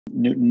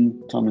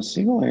Newton Thomas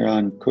Sigel here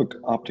on Cooke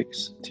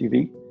Optics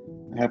TV.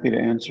 Happy to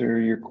answer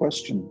your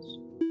questions.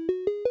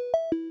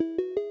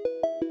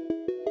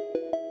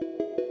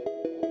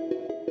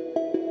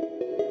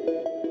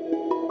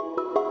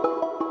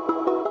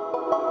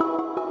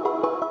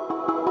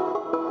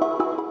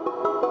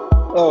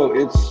 Oh,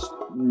 it's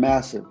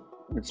massive.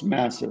 It's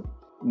massive.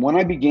 When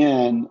I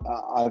began,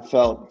 I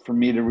felt for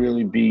me to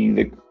really be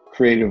the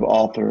creative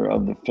author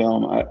of the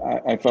film,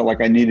 I felt like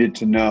I needed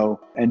to know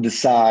and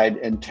decide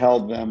and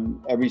tell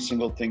them every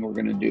single thing we're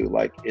going to do.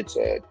 Like, it's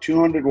a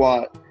 200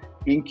 watt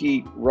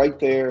inky right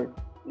there,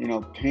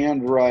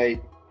 panned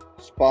right,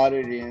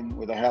 spotted in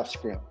with a half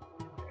script.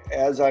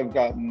 As I've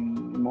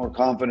gotten more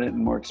confident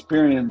and more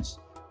experienced,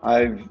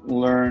 I've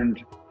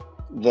learned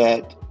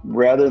that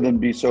rather than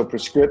be so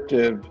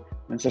prescriptive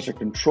and such a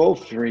control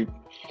freak,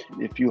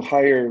 if you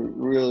hire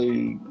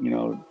really,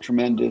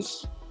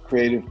 tremendous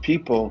creative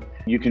people,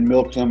 you can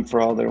milk them for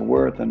all they're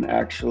worth and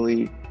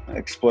actually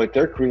exploit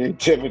their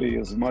creativity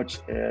as much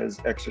as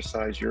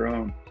exercise your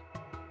own.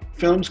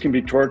 Films can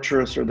be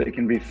torturous or they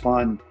can be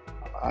fun.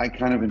 I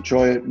kind of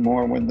enjoy it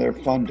more when they're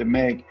fun to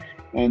make.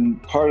 And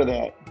part of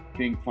that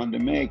being fun to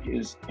make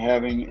is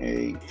having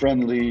a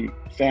friendly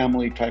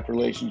family type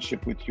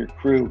relationship with your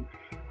crew.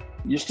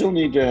 You still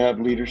need to have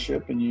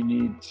leadership and you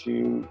need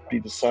to be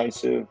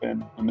decisive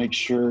and make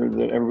sure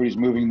that everybody's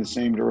moving the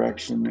same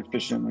direction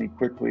efficiently,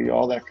 quickly,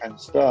 all that kind of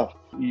stuff.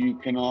 You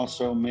can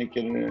also make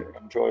it an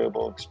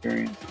enjoyable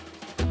experience.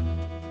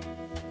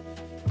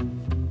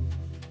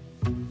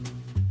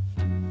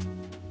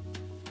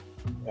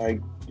 I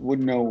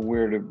wouldn't know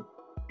where to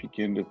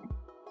begin to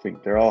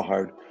think. They're all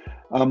hard.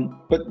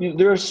 But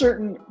there are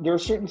certain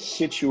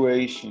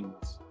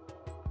situations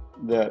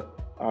that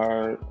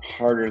are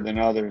harder than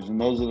others, and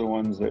those are the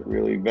ones that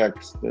really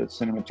vex the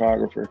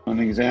cinematographer. An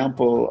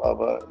example of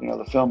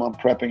the film I'm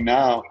prepping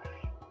now,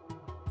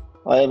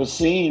 I have a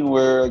scene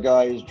where a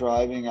guy is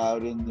driving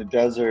out in the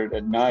desert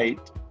at night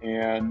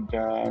and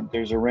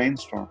there's a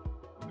rainstorm.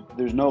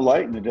 There's no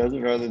light in the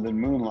desert other than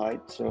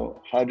moonlight,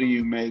 so how do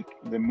you make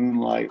the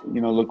moonlight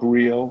look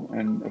real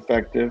and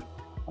effective,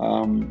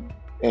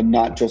 and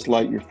not just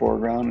light your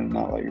foreground and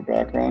not light your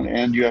background?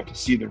 And you have to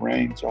see the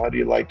rain, so how do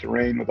you light the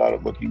rain without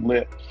it looking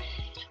lit?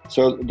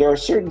 So there are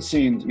certain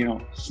scenes,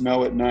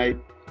 snow at night,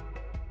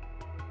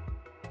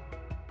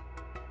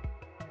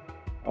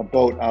 a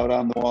boat out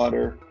on the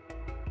water,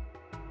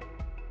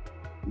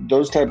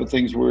 those type of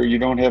things where you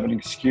don't have an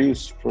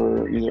excuse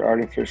for either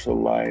artificial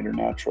light or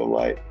natural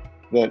light,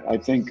 that I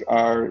think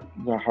are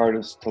the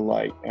hardest to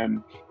light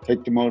and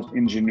take the most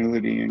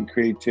ingenuity and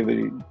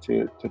creativity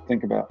to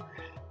think about.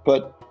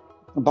 But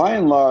by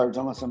and large,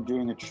 unless I'm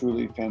doing a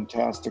truly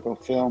fantastical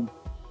film,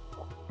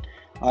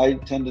 I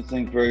tend to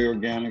think very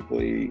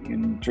organically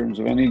in terms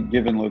of any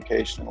given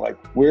location. Like,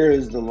 where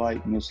is the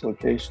light in this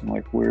location?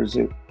 Like, where is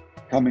it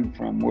coming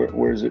from?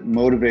 Where is it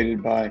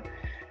motivated by?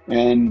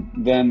 And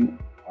then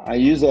I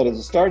use that as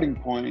a starting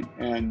point,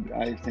 and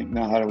I think,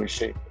 now how do we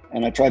shape it?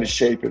 And I try to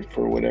shape it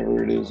for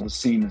whatever it is the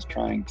scene is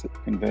trying to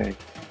convey.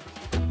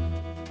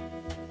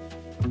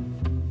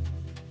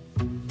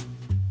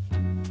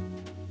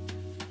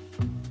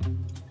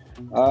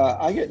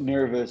 I get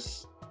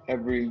nervous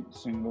every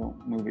single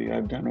movie.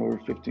 I've done over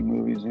 50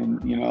 movies,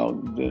 and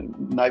the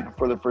night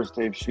before the first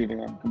day of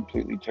shooting, I'm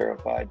completely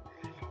terrified.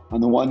 On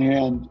the one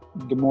hand,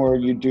 the more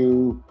you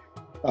do,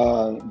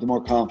 the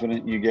more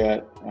confident you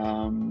get,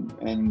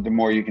 and the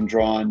more you can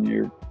draw on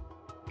your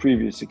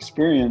previous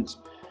experience.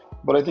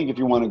 But I think if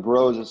you want to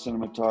grow as a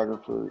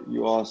cinematographer,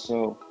 you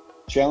also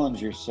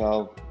challenge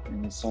yourself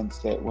in the sense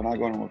that when I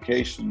go on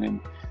location and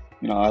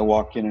I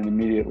walk in and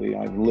immediately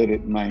I've lit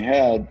it in my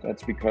head,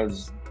 that's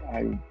because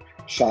I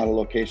shot a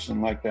location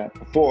like that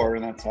before,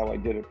 and that's how I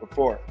did it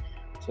before.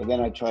 So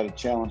then I try to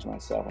challenge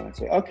myself and I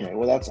say, okay,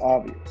 well, that's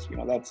obvious.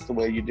 That's the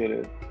way you did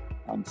it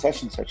on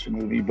such and such a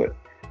movie, but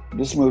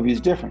this movie is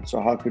different.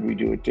 So how could we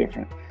do it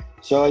different?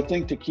 So I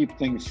think to keep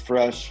things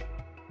fresh,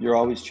 you're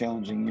always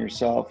challenging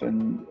yourself.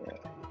 And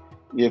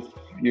if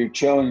you're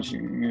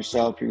challenging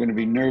yourself, you're going to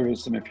be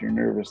nervous. And if you're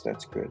nervous,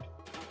 that's good.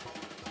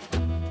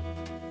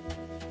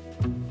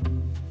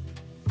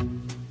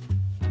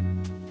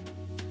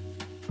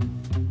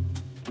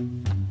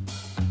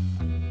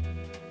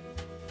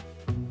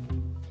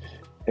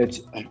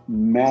 It's a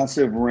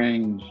massive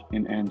range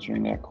in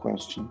answering that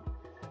question.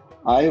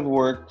 I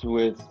worked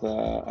with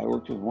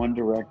one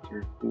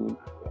director who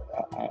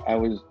I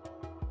was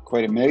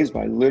quite amazed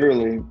by.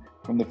 Literally,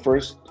 from the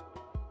first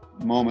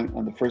moment,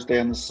 on the first day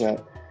on the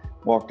set,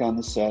 walked on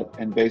the set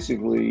and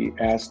basically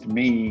asked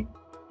me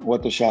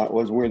what the shot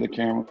was, where the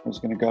camera was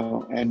going to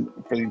go, and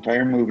for the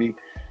entire movie,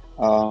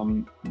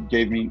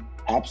 gave me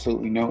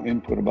absolutely no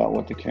input about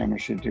what the camera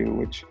should do,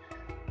 which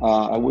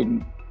I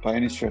wouldn't by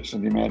any stretch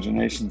of the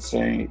imagination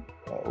say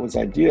was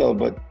ideal,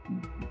 but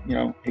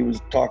he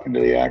was talking to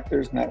the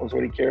actors and that was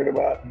what he cared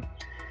about. And,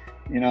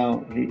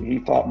 he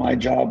thought my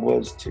job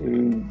was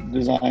to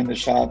design the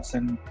shots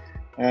and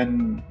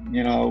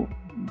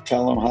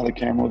tell them how the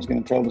camera was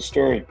going to tell the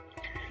story.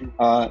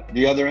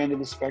 The other end of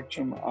the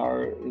spectrum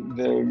are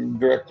the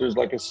directors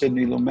like a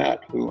Sidney Lumet,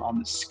 who on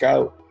The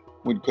Scout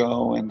would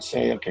go and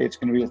say, okay, it's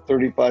going to be a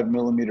 35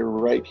 millimeter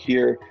right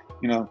here,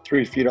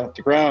 3 feet off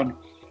the ground.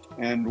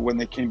 And when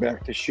they came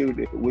back to shoot,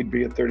 it would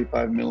be a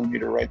 35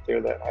 millimeter right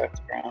there that high off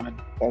the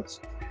ground.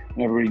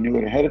 And everybody knew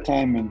it ahead of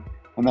time, and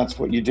that's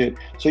what you did.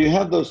 So you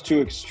have those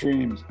two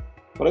extremes.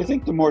 But I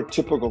think the more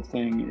typical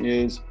thing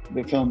is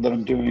the film that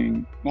I'm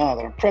doing now,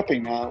 that I'm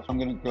prepping now. I'm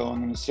going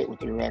to sit with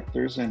the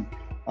directors, and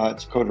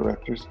it's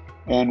co-directors,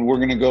 and we're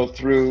going to go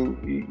through,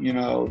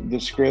 the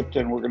script,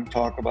 and we're going to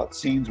talk about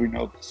scenes. We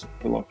know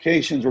the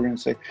locations. We're going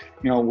to say,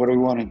 what do we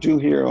want to do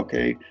here?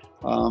 Okay,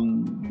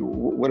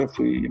 what if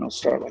we,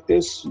 start like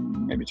this?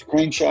 Maybe it's a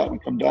crane shot, and we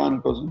come down and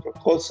it goes into a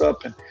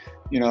close-up, and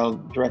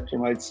director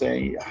might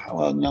say,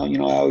 well, no,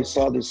 I always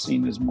saw this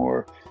scene as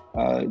more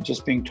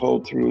just being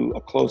told through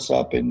a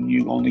close-up, and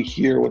you only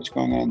hear what's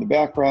going on in the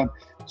background.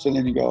 So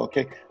then you go,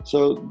 okay.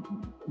 So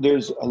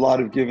there's a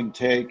lot of give and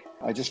take.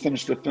 I just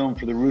finished a film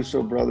for the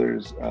Russo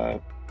brothers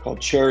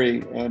called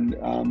Cherry, and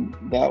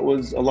that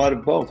was a lot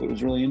of both. It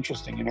was really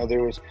interesting.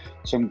 There was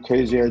some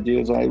crazy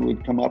ideas I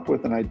would come up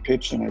with, and I'd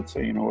pitch, and I'd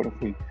say, what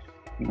if we,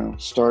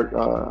 start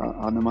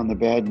on them on the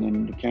bed, and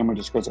then the camera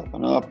just goes up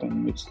and up,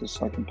 and it's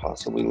this like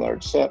impossibly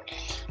large set.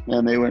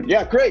 And they went,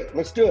 yeah, great,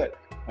 let's do it.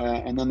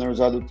 And then there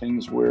was other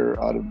things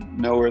where out of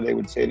nowhere they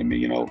would say to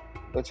me,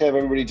 let's have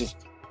everybody just,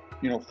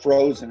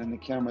 frozen, and the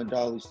camera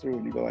dollies through,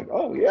 and you go like,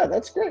 oh yeah,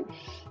 that's great.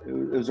 It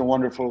was a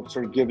wonderful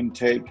sort of give and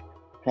take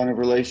kind of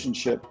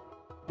relationship.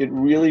 It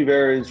really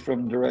varies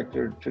from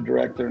director to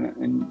director,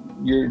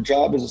 and your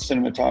job as a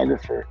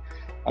cinematographer,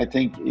 I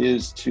think,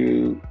 is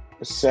to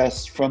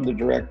assess from the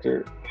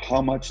director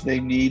how much they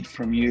need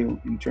from you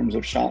in terms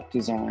of shot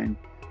design,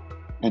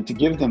 and to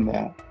give them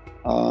that.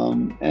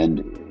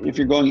 And if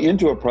you're going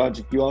into a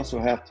project, you also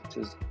have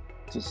to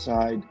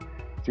decide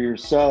for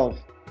yourself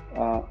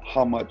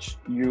how much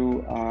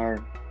you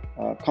are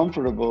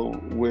comfortable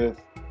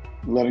with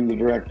letting the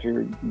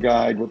director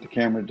guide what the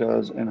camera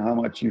does, and how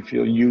much you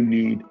feel you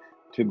need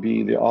to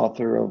be the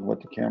author of what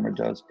the camera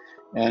does.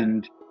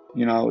 And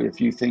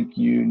if you think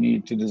you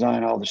need to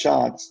design all the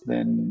shots,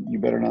 then you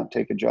better not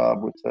take a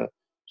job with a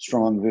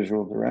strong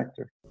visual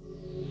director.